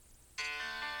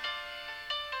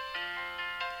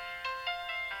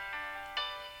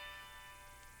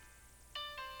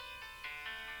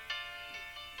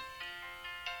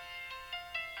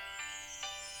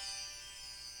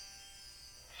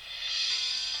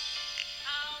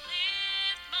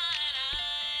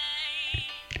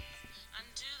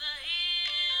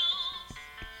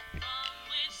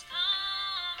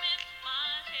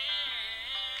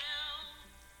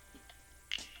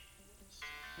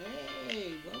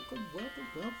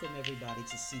welcome everybody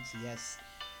to CTS.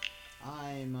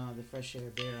 I'm the Fresh Air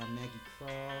Bear. I'm Maggie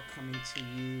Crawl coming to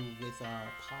you with our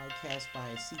podcast by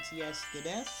CTS The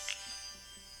Best.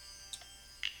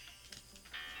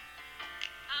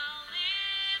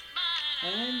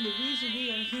 And the reason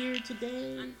we are here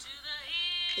today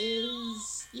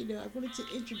is, I wanted to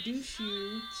introduce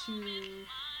you to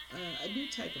a new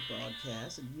type of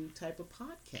broadcast, a new type of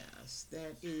podcast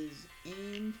that is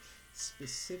aimed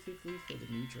specifically for the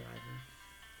new driver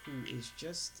who is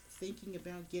just thinking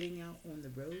about getting out on the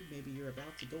road. Maybe you're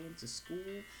about to go into school.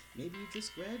 Maybe you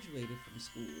just graduated from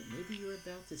school. Maybe you're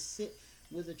about to sit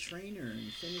with a trainer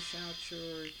and finish out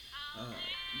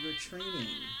your training,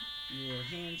 your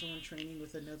hands-on training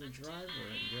with another driver,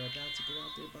 and you're about to go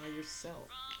out there by yourself.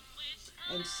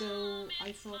 And so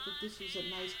I thought that this was a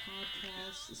nice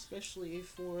podcast, especially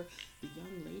for the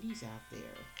young ladies out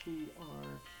there who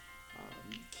are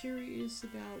curious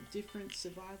about different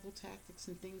survival tactics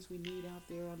and things we need out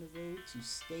there on the road to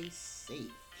stay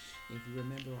safe. If you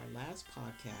remember our last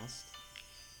podcast,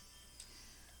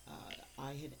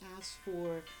 I had asked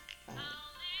for uh,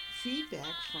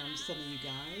 feedback from some of you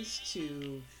guys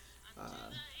to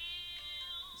uh,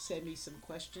 send me some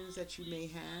questions that you may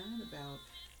have about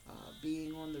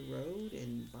being on the road.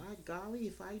 And by golly,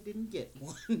 if I didn't get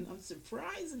one, I'm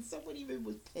surprised that someone even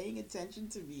was paying attention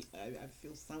to me. I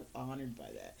feel so honored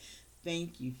by that.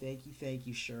 Thank you,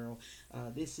 Cheryl.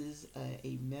 This is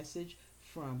a message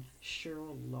from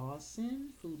Cheryl Lawson,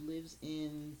 who lives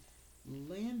in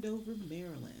Landover,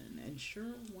 Maryland. And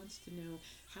Cheryl wants to know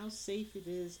how safe it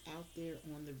is out there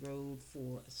on the road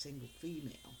for a single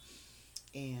female.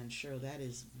 And Cheryl, that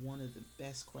is one of the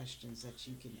best questions that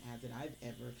you can add that I've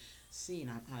ever seen.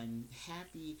 I'm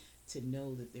happy to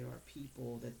know that there are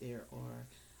people, that there are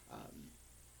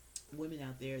women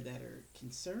out there that are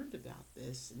concerned about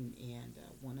this and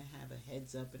want to have a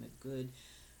heads up and a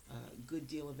good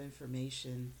deal of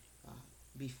information uh,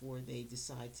 before they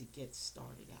decide to get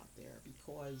started out there.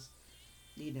 Because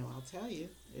I'll tell you,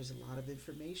 there's a lot of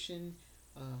information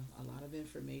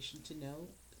to know.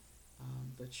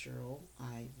 But Cheryl,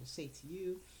 I will say to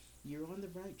you, you're on the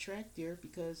right track there,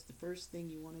 because the first thing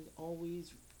you want to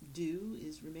always do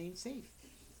is remain safe.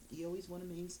 You always want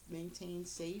to maintain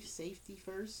safety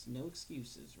first, no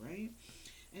excuses, right?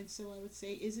 And so I would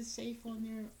say, is it safe on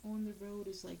there on the road?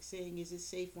 Is like saying, is it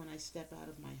safe when I step out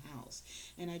of my house?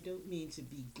 And I don't mean to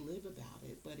be glib about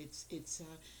it, but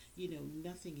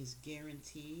nothing is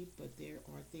guaranteed, but there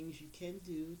are things you can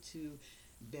do to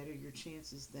better your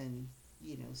chances than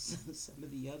some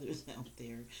of the others out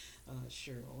there,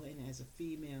 Cheryl. And as a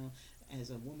female,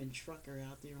 as a woman trucker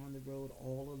out there on the road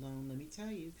all alone, let me tell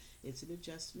you, it's an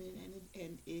adjustment,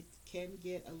 and it can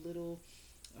get a little,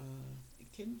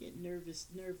 it can get nerve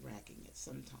wracking at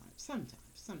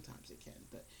sometimes it can,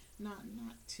 but not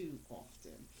too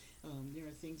often. There are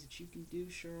things that you can do,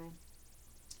 Cheryl,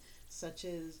 such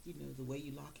as the way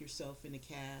you lock yourself in a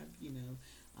cab.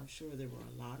 I'm sure there were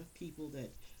a lot of people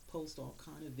that post all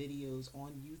kind of videos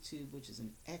on YouTube, which is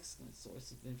an excellent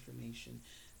source of information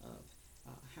of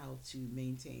how to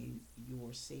maintain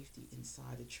your safety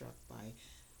inside a truck by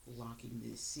locking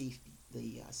the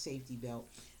safety belt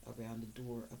around the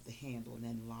door of the handle, and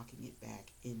then locking it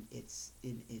back in its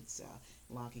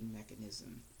locking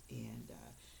mechanism. And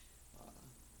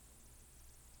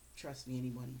trust me,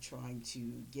 anybody trying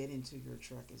to get into your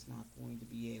truck is not going to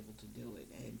be able to do it.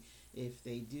 And if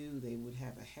they do, they would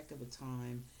have a heck of a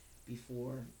time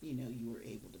before you were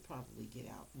able to probably get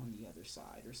out on the other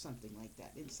side or something like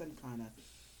that, in some kind of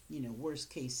worst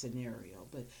case scenario.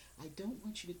 But I don't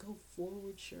want you to go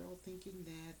forward, Cheryl, thinking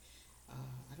that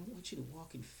I don't want you to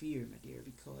walk in fear, my dear,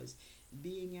 because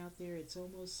being out there, it's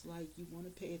almost like you want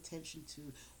to pay attention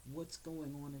to what's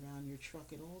going on around your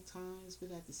truck at all times.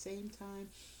 But at the same time,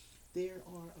 there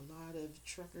are a lot of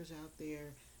truckers out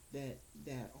there that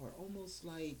are almost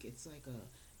like, it's like a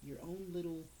your own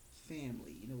little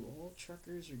family. All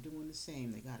truckers are doing the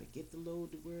same. They got to get the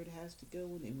load to where it has to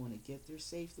go, and they want to get there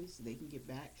safely so they can get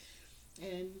back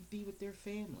and be with their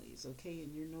families. Okay,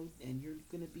 and you're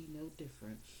going to be no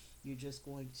different. You're just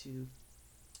going to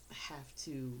have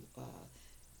to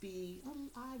be,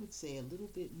 I would say, a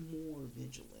little bit more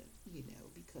vigilant.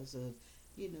 Because of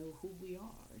who we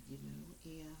are.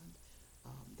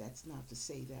 And that's not to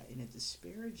say that in a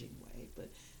disparaging way,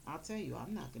 but I'll tell you,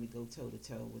 I'm not going to go toe to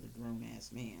toe with a grown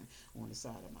ass man on the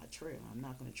side of my trail. I'm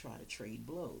not going to try to trade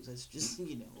blows. That's just,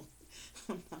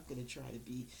 I'm not going to try to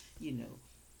be,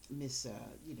 Miss,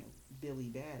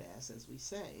 Billy Badass, as we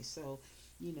say. So,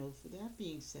 for that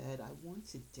being said, I want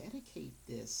to dedicate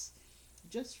this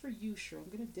just for you, sure. I'm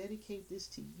going to dedicate this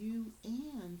to you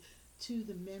and to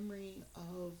the memory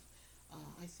of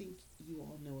I think you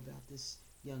all know about this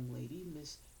young lady,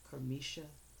 Miss Carmisha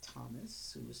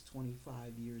Thomas, who was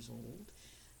 25 years old.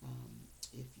 Um,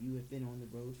 if you have been on the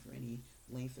road for any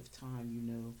length of time, you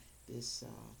know this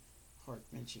heart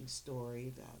wrenching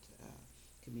story about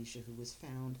Kamisha, who was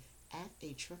found at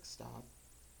a truck stop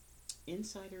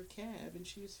inside her cab, and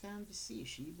she was found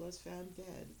deceased. She was found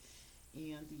dead,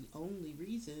 and the only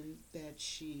reason that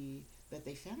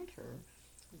they found her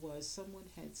was someone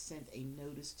had sent a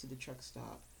notice to the truck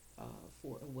stop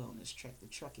for a wellness check, the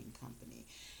trucking company.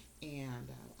 And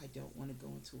I don't want to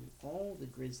go into all the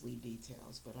grisly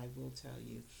details, but I will tell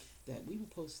you that we will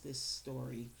post this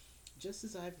story just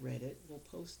as I've read it. We'll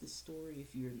post this story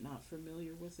if you're not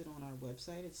familiar with it on our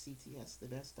website at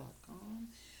ctsthebest.com,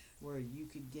 where you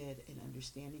could get an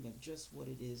understanding of just what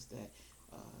it is that,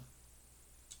 uh,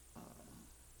 uh,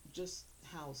 just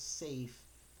how safe,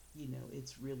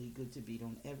 it's really good to be.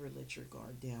 Don't ever let your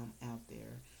guard down out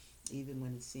there. Even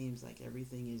when it seems like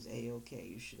everything is a-okay,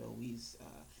 you should always,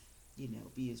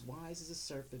 be as wise as a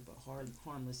serpent, but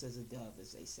harmless as a dove,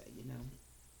 as they say,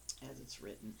 as it's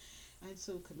written. And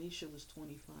so Kamisha was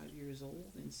 25 years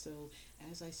old. And so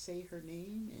as I say her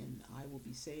name, and I will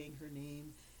be saying her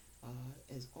name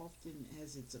as often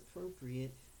as it's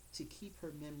appropriate to keep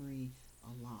her memory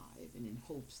alive, and in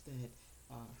hopes that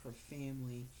her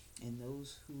family and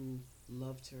those who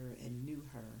loved her and knew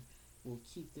her will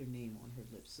keep their name on her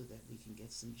lips so that we can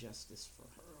get some justice for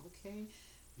her, okay?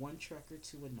 One trucker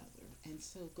to another. And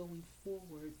so going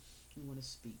forward, we want to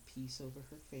speak peace over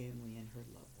her family and her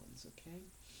loved ones, okay?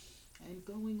 And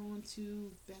going on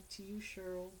to back to you,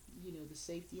 Cheryl, the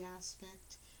safety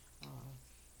aspect. Uh,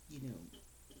 you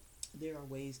know, there are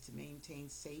ways to maintain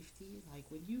safety, like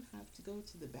when you have to go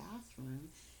to the bathroom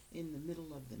in the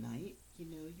middle of the night.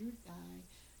 I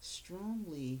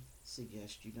strongly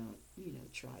suggest you don't,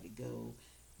 try to go,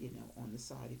 on the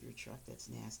side of your truck. That's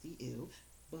nasty, ew.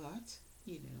 But,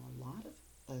 a lot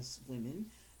of us women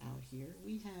out here,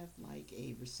 we have like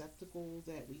a receptacle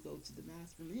that we go to the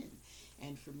bathroom in.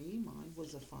 And for me, mine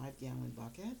was a 5 gallon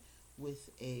bucket with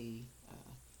a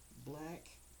black,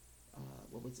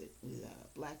 what was it, with a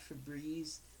black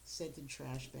Febreze scented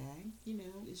trash bag.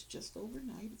 It's just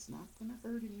overnight. It's not going to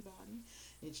hurt anybody.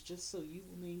 It's just so you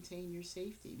will maintain your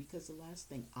safety, because the last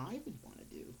thing I would want to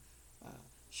do, uh,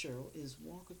 Cheryl, is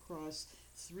walk across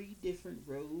 3 different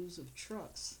rows of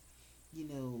trucks, you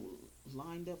know,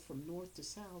 lined up from north to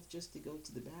south just to go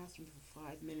to the bathroom for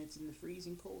 5 minutes in the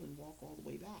freezing cold and walk all the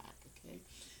way back, okay?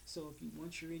 So if you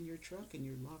once you're in your truck and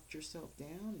you're locked yourself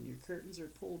down and your curtains are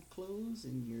pulled closed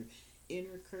and your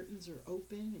inner curtains are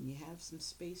open and you have some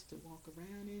space to walk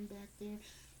around in back there,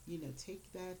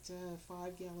 take that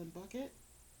 5 gallon bucket.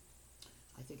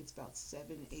 I think it's about $7,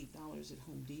 $8 at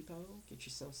Home Depot. Get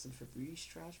yourself some Febreze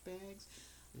trash bags.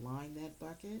 Line that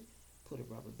bucket. Put a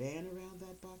rubber band around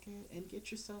that bucket and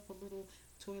get yourself a little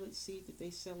toilet seat that they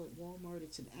sell at Walmart.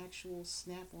 It's an actual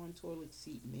snap-on toilet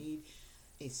seat made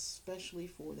especially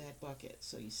for that bucket.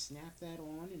 So you snap that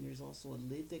on, and there's also a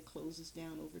lid that closes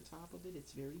down over top of it.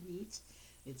 It's very neat.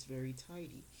 It's very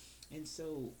tidy. And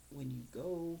so when you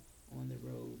go on the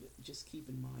road, just keep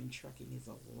in mind trucking is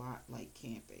a lot like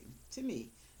camping. To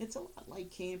me, it's a lot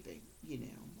like camping. You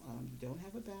don't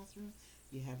have a bathroom,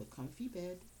 you have a comfy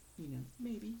bed.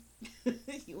 Maybe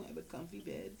you have a comfy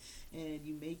bed, and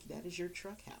you make that as your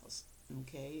truck house.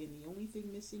 Okay, and the only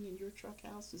thing missing in your truck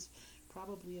house is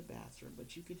probably a bathroom,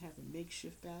 but you can have a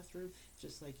makeshift bathroom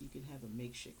just like you can have a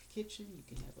makeshift kitchen. You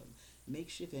can have a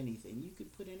makeshift anything. You can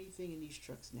put anything in these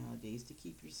trucks nowadays to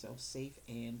keep yourself safe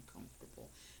and comfortable.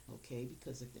 Okay,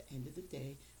 because at the end of the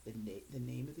day, the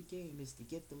name of the game is to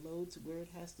get the load to where it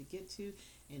has to get to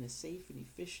in a safe and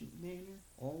efficient manner,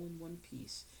 all in one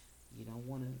piece. You don't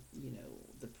want to,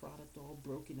 the product all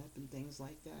broken up and things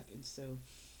like that. And so,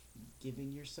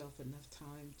 giving yourself enough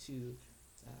time to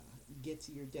get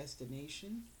to your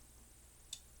destination.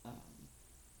 Um,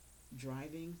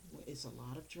 Driving is a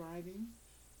lot of driving,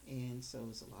 and so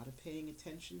it's a lot of paying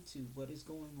attention to what is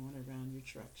going on around your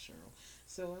truck, Cheryl.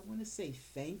 So I want to say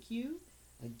thank you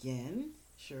again,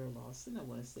 Cheryl Lawson. I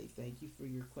want to say thank you for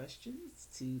your questions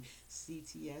to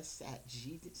cts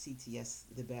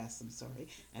the bass, I'm sorry,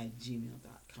 at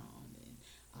gmail.com. And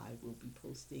I will be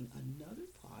posting another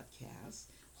podcast.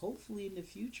 Hopefully in the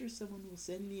future someone will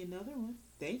send me another one.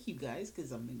 Thank you guys,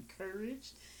 because I'm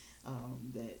encouraged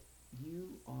that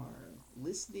you are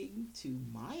listening to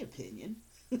my opinion.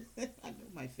 I know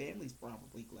my family's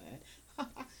probably glad.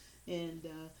 And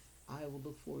I will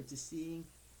look forward to seeing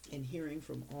and hearing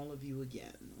from all of you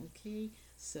again. Okay,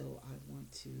 so I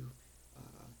want to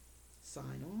uh,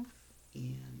 sign off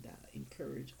and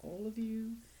encourage all of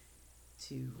you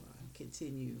to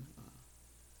continue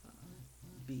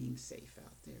being safe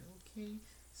out there. Okay,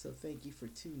 so thank you for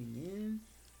tuning in,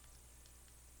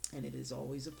 and it is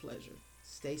always a pleasure.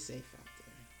 Stay safe out there.